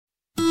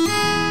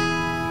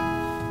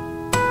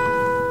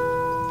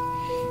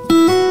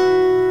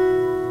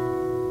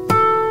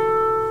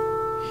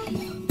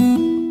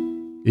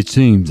It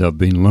seems I've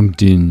been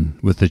lumped in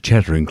with the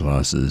chattering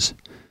classes.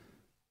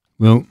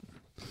 Well,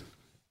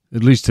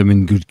 at least I'm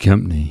in good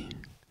company.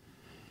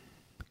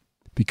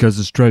 Because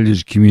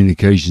Australia's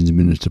Communications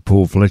Minister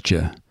Paul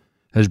Fletcher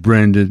has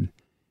branded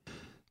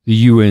the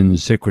UN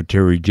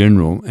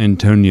Secretary-General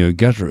Antonio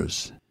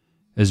Guterres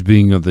as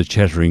being of the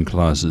chattering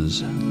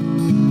classes.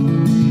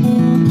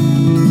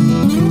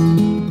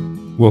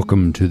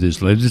 Welcome to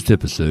this latest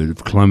episode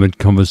of Climate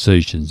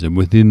Conversations, and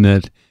within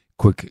that,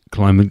 quick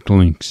climate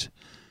links.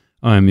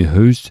 I am your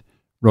host,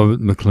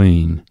 Robert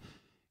McLean.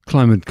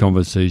 Climate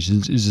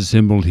Conversations is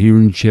assembled here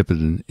in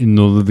Shepparton, in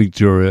Northern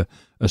Victoria,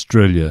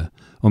 Australia,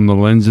 on the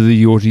lands of the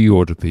Yorta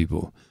Yorta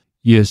people.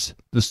 Yes,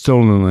 the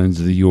stolen lands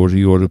of the Yorta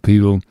Yorta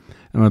people,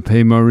 and I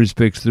pay my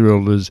respects to their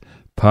elders,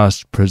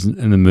 past, present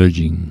and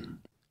emerging.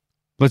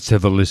 Let's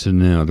have a listen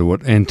now to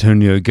what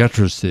Antonio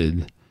Guterres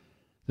said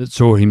that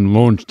saw him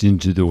dumped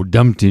into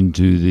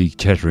the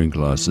chattering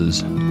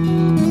classes.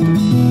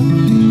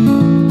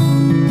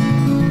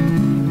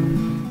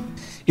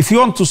 If you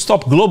want to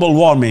stop global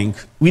warming,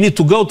 we need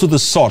to go to the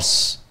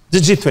source, the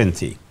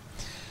G20.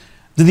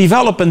 The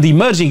developed and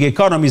emerging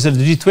economies of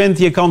the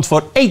G20 account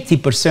for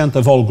 80%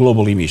 of all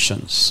global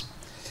emissions.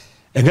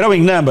 A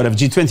growing number of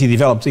G20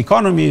 developed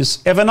economies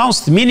have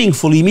announced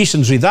meaningful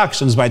emissions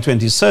reductions by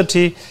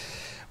 2030,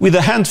 with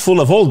a handful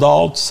of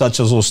holdouts such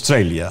as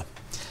Australia.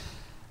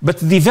 But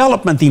the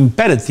development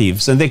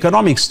imperatives and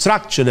economic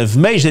structure of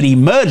major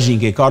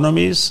emerging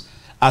economies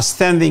are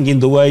standing in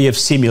the way of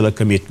similar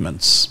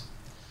commitments.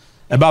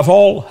 Above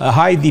all, a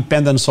high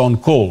dependence on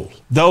coal.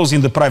 Those in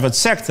the private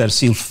sector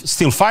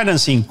still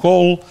financing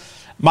coal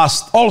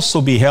must also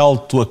be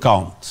held to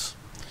account.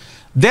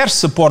 Their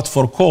support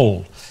for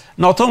coal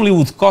not only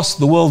would cost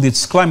the world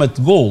its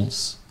climate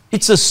goals,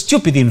 it's a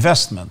stupid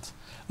investment,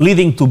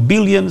 leading to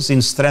billions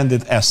in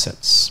stranded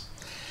assets.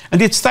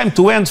 And it's time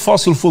to end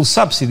fossil fuel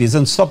subsidies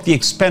and stop the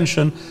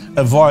expansion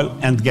of oil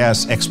and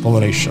gas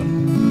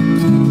exploration.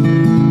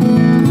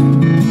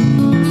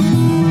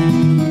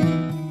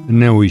 And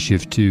now we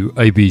shift to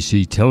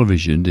ABC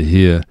television to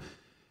hear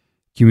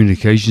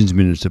Communications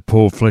Minister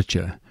Paul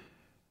Fletcher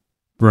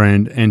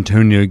brand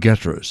Antonio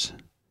Guterres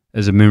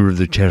as a member of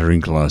the chattering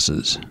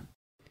classes.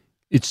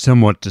 It's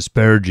somewhat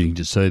disparaging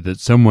to say that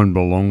someone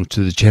belongs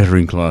to the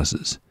chattering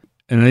classes,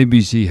 and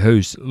ABC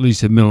host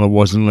Lisa Miller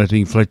wasn't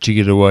letting Fletcher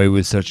get away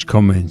with such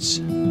comments.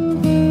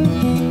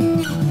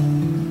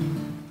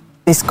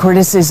 This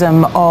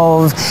criticism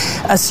of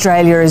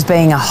Australia as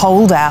being a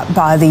holdout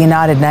by the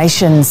United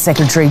Nations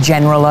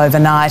Secretary-General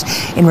overnight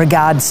in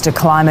regards to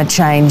climate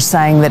change,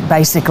 saying that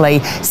basically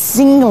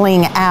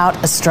singling out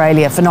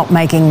Australia for not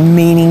making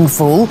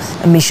meaningful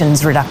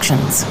emissions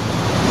reductions.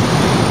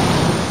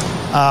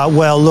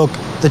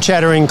 The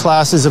chattering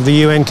classes of the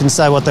UN can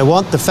say what they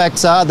want. The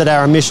facts are that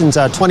our emissions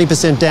are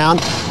 20% down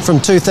from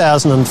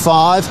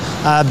 2005.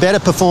 Better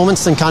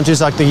performance than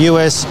countries like the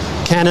US,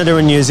 Canada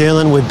and New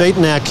Zealand. We've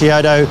beaten our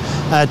Kyoto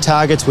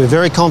targets. We're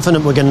very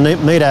confident we're going to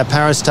meet our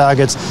Paris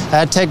targets.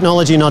 Our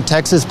technology, not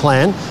taxes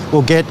plan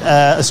will get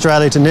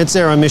Australia to net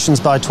zero emissions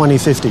by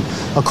 2050.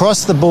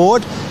 Across the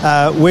board,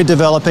 we're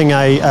developing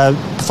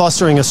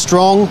fostering a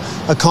strong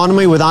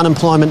economy with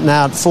unemployment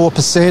now at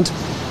 4%.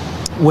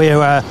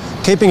 We're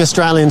keeping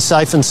Australians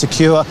safe and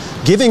secure,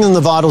 giving them the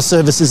vital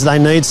services they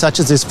need, such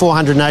as this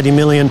 $480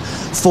 million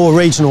for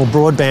regional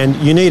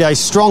broadband. You need a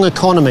strong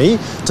economy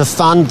to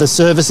fund the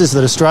services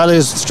that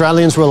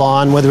Australians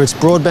rely on, whether it's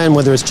broadband,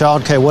 whether it's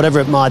childcare,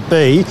 whatever it might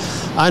be.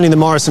 Only the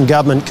Morrison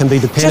government can be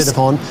depended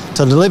upon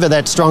to deliver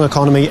that strong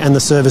economy and the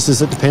services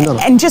that depend on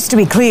it. And just to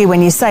be clear,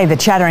 when you say the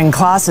chattering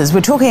classes,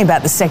 we're talking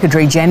about the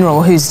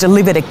Secretary-General who's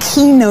delivered a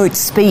keynote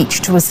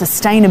speech to a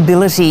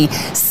sustainability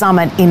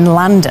summit in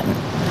London.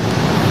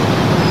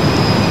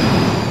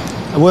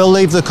 We'll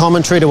leave the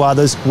commentary to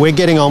others. We're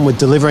getting on with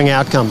delivering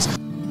outcomes.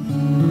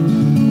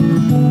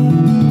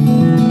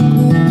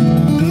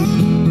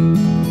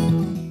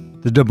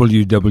 The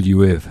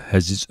WWF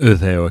has its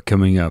Earth Hour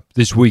coming up,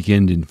 this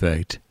weekend in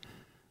fact.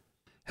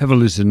 Have a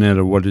listen now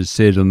to what is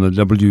said on the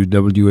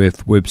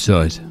WWF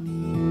website.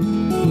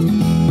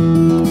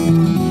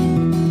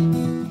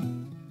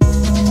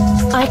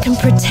 I can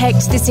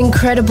protect this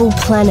incredible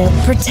planet,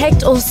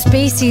 protect all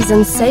species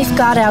and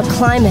safeguard our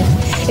climate.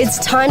 It's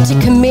time to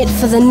commit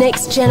for the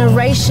next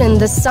generation.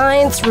 The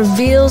science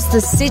reveals the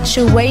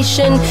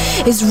situation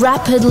is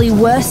rapidly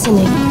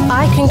worsening.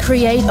 I can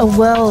create a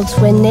world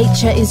where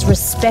nature is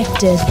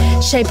respected,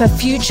 shape a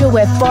future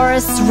where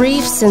forests,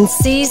 reefs and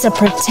seas are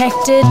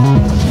protected.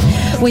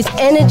 With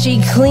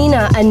energy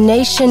cleaner, a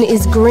nation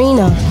is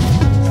greener.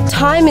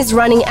 Time is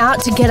running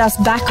out to get us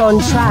back on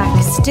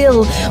track.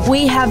 Still,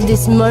 we have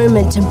this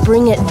moment to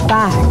bring it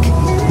back.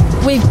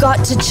 We've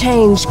got to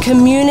change.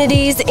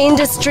 Communities,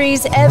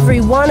 industries, every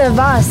one of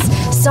us.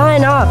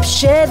 Sign up,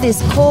 share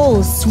this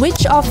call,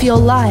 switch off your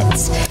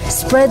lights,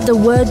 spread the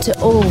word to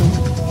all.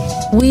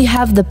 We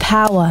have the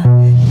power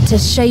to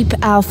shape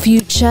our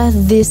future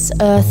this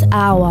Earth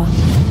hour.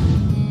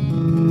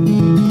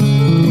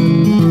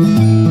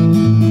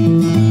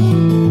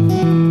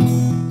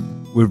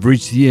 We're we've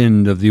reached the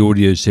end of the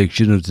audio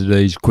section of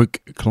today's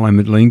Quick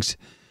Climate Links.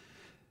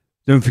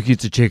 Don't forget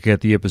to check out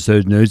the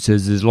episode notes,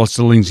 as there's lots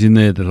of links in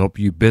there that help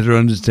you better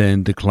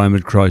understand the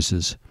climate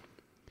crisis.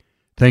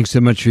 Thanks so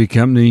much for your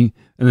company,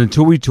 and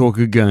until we talk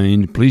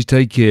again, please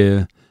take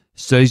care,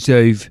 stay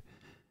safe,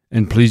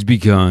 and please be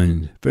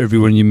kind, for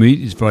everyone you meet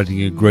is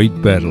fighting a great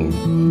battle.